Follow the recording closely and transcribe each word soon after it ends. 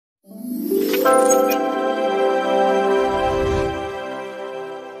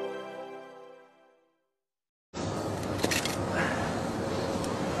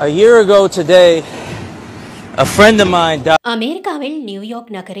A year ago today, a friend of mine died. அமெரிக்காவில்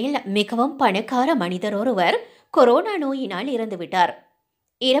New York நகரில் மிகவும் பணக்கார மனிதர் ஒருவர் கொரோனா நோயினால் இறந்துவிட்டார்.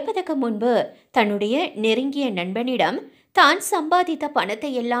 இறப்பதற்கு முன்பு தன்னுடைய நெருங்கிய நண்பனிடம் தான் சம்பாதித்த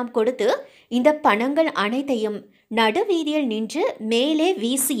பணத்தை எல்லாம் கொடுத்து இந்த பணங்கள் அனைத்தையும் நடுவீதியில் நின்று மேலே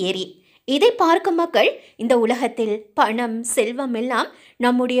வீசி ஏறி, இதை பார்க்கும் மக்கள் இந்த உலகத்தில் பணம் செல்வம் எல்லாம்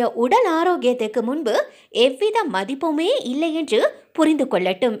நம்முடைய உடல் ஆரோக்கியத்துக்கு முன்பு எவ்வித மதிப்புமே இல்லை என்று புரிந்து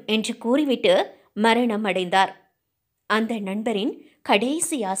கொள்ளட்டும் என்று கூறிவிட்டு மரணம் அடைந்தார். அந்த நண்பரின்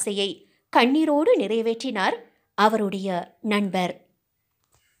கடைசி ஆசையை கண்ணீரோடு நிறைவேற்றினார் அவருடைய நண்பர்.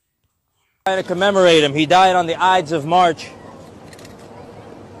 To commemorate him, he died on the Ides of March,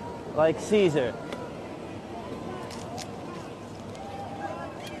 like Caesar.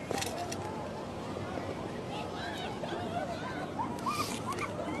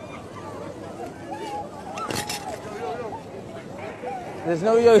 There's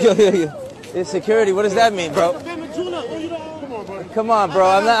no yo. It's security. What does that mean, bro? Come on, bro.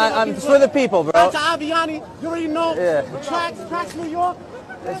 I'm it's for the people, bro. To Aviani, you already know. Yeah. Tracks New York.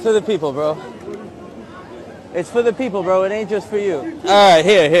 It's for the people, bro. It's for the people, bro. It ain't just for you. All right,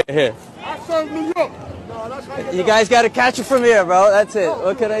 here. I serve New York. No, that's right. You guys got to catch it from here, bro. That's it.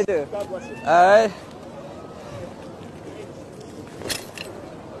 What can I do? All right.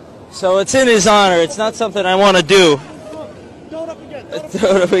 So it's in his honor. It's not something I want to do. Throw it up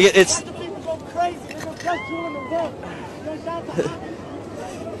again. It's. Let the people go crazy. They're going to judge you in the room.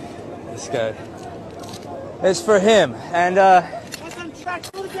 This guy. It's for him, and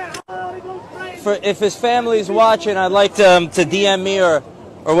for if his family's watching, I'd like to DM me or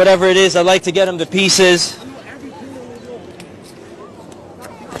whatever it is. I'd like to get him the pieces.